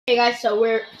Hey guys, so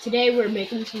we're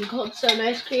making some cold stone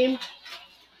ice cream.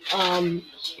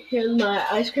 Here's my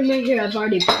ice cream right here. I've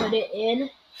already put it in.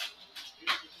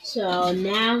 So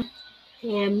now,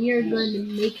 you're going to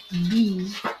make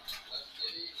these.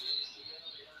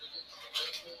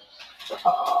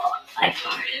 Oh, I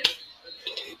farted.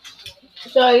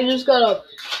 So you just gotta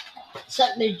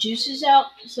suck the juices out.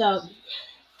 So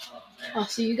I'll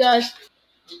see you guys.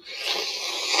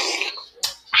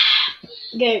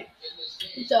 Okay,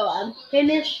 so I'm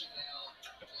finished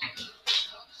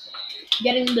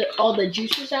getting all the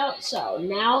juices out. So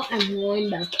now I'm going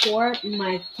to pour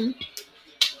my fruit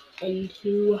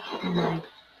into my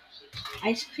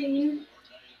ice cream.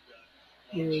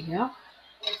 Here we go.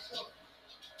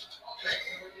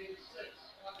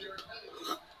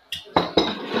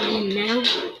 And now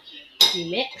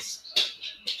we mix.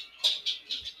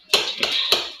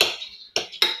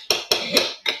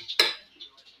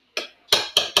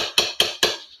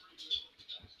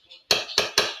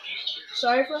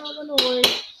 Sorry for all the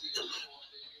noise.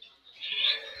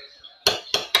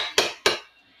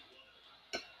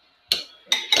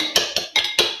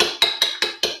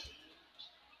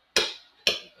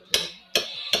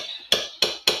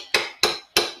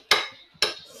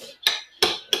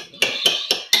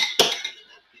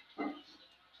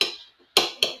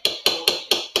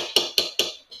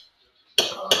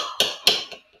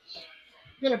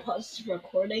 I'm gonna pause this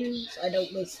recording so I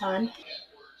don't waste time.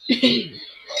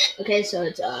 Okay, so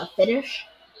it's finished.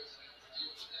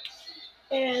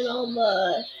 And all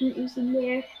the fruit is in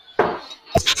there.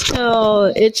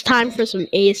 So it's time for some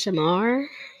ASMR.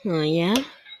 Oh yeah.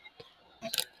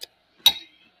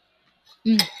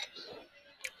 Mm.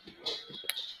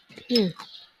 Mm.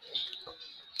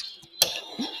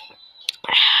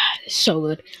 So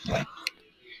good.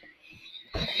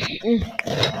 Mm.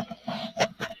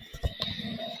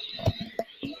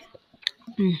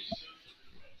 Mm.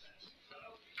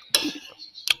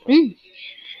 Mm.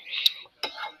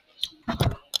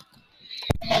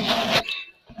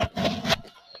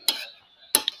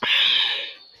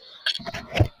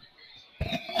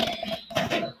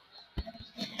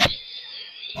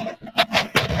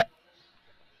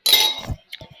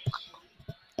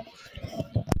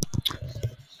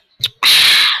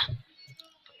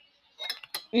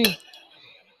 Mm.